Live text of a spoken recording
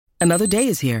Another day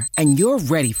is here, and you're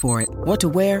ready for it. What to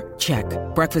wear? Check.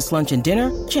 Breakfast, lunch, and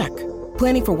dinner? Check.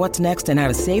 Planning for what's next and how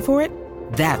to save for it?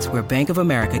 That's where Bank of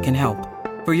America can help.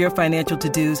 For your financial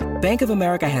to-dos, Bank of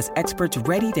America has experts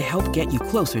ready to help get you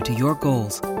closer to your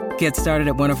goals. Get started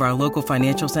at one of our local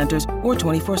financial centers or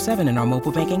 24/7 in our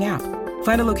mobile banking app.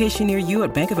 Find a location near you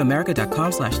at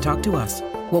bankofamerica.com/talktous.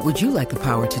 What would you like the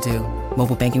power to do?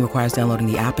 Mobile banking requires downloading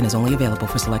the app and is only available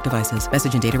for select devices.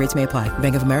 Message and data rates may apply.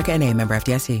 Bank of America N.A., member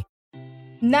FDIC.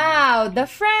 Now, the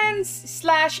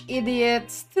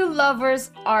friends/idiots to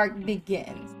lovers arc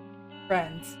begins.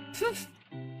 Friends.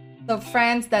 The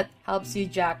friends that helps you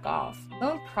jack off.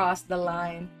 Don't cross the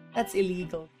line. That's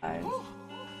illegal, guys.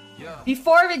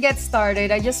 Before we get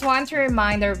started, I just want to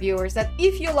remind our viewers that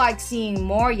if you like seeing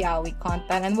more yaoi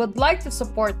content and would like to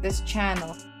support this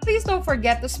channel, please don't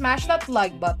forget to smash that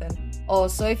like button.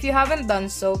 Also, if you haven't done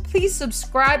so, please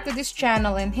subscribe to this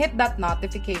channel and hit that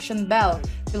notification bell.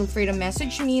 Feel free to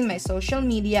message me in my social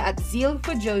media at Zeal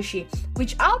Fujoshi,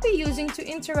 which I'll be using to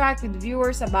interact with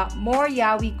viewers about more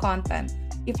yaoi content.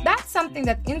 If that's something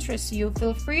that interests you,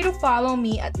 feel free to follow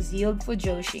me at Zeal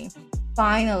Fujoshi.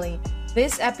 Finally,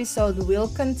 this episode will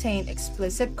contain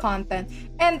explicit content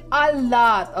and a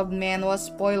lot of manhwa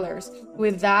spoilers.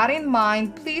 With that in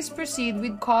mind, please proceed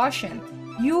with caution.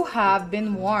 You have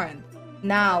been warned.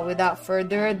 Now, without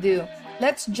further ado,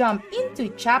 let's jump into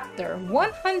chapter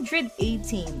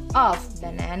 118 of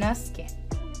Banana Skin.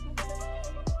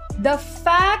 The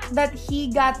fact that he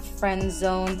got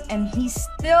friend-zoned and he's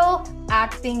still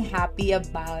acting happy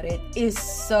about it is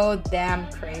so damn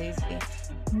crazy.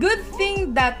 Good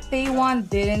thing that Taewon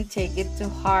didn't take it to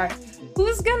heart.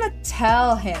 Who's gonna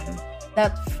tell him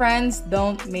that friends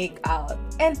don't make out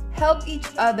and help each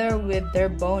other with their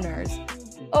boners?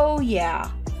 Oh yeah,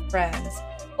 friends.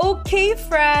 Okay,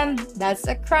 friend, that's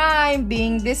a crime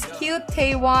being this cute,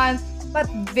 Taewon, but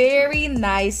very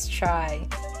nice try.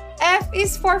 F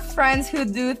is for friends who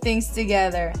do things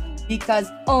together,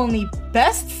 because only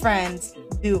best friends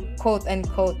do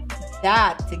quote-unquote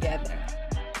that together.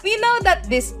 We know that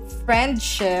this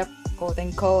friendship,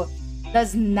 quote-unquote,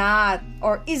 does not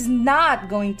or is not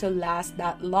going to last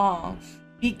that long,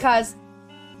 because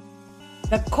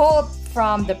the quote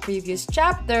from the previous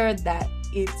chapter that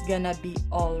it's gonna be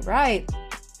alright,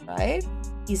 right,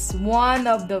 is one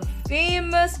of the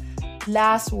famous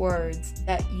last words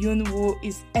that Yunwoo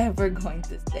is ever going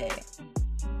to say.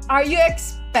 Are you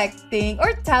expecting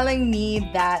or telling me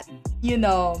that,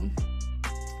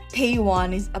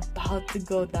 Taewon is about to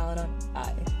go down on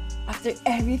Kai after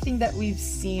everything that we've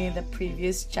seen in the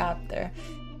previous chapter?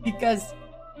 Because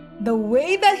the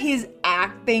way that he's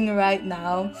acting right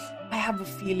now, I have a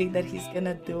feeling that he's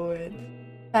gonna do it.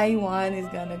 Taewon is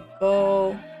gonna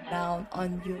go down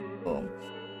on Yunwoo.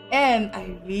 And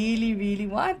I really, really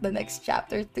want the next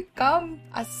chapter to come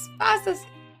as fast as it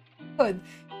could,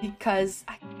 because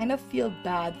I kind of feel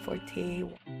bad for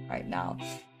Taewon right now.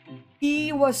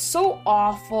 He was so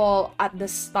awful at the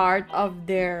start of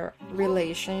their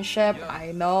relationship,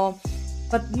 I know.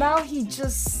 But now he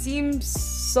just seems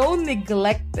so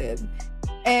neglected.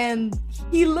 And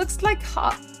he looks like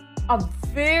a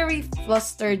very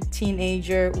flustered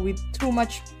teenager with too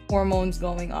much hormones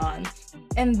going on.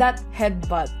 And that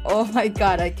headbutt, oh my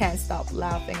god, I can't stop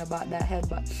laughing about that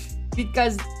headbutt.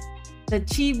 Because the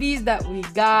chibis that we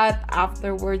got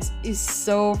afterwards is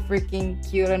so freaking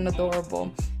cute and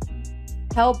adorable.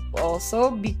 Help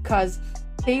also because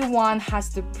Taewon has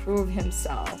to prove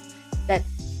himself that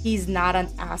he's not an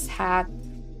asshat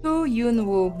to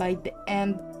Yunwoo by the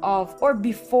end of or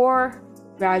before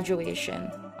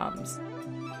graduation comes.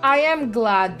 I am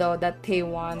glad though that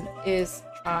Taewon is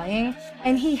trying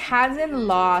and he hasn't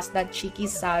lost that cheeky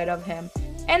side of him.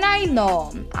 And I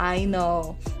know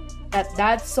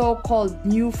that so-called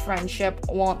new friendship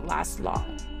won't last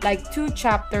long, like 2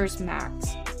 chapters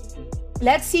max.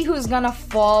 Let's see who's gonna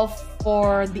fall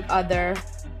for the other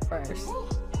first.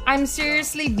 I'm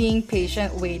seriously being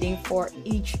patient waiting for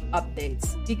each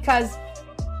updates because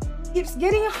it's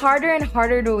getting harder and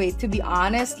harder to wait, to be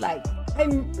honest. Like,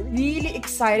 I'm really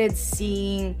excited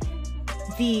seeing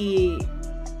the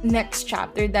next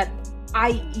chapter that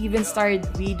I even started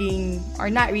reading,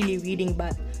 or not really reading,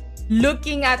 but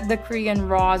looking at the Korean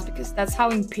Raws, because that's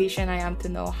how impatient I am to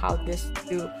know how these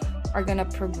two are gonna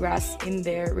progress in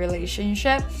their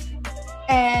relationship.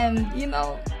 And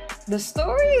the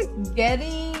story is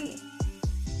getting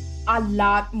a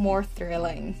lot more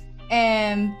thrilling.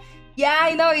 And yeah,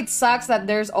 I know it sucks that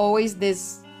there's always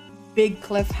this big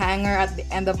cliffhanger at the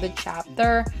end of the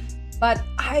chapter, but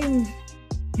I'm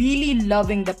really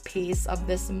loving the pace of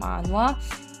this manhwa.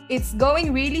 It's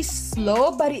going really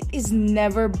slow, but it is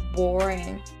never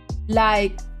boring.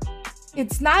 Like,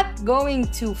 it's not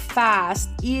going too fast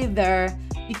either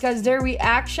because their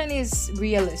reaction is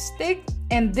realistic,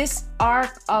 and this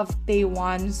arc of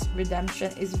Taewon's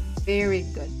redemption is very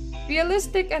good.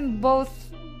 Realistic and both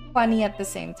funny at the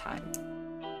same time.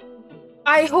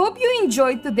 I hope you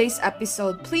enjoyed today's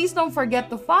episode. Please don't forget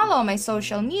to follow my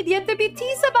social media to be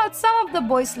teased about some of the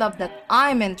boys' love that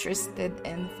I'm interested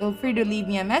in. Feel free to leave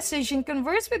me a message and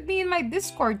converse with me in my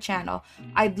Discord channel.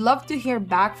 I'd love to hear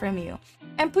back from you.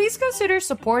 And please consider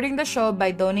supporting the show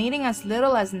by donating as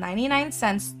little as 99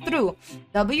 cents through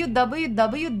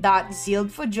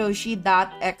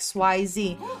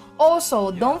www.zieldfujoshi.xyz.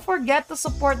 Also, don't forget to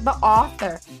support the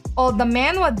author. All the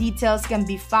manhwa details can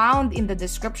be found in the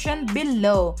description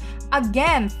below.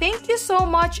 Again, thank you so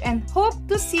much and hope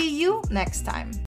to see you next time.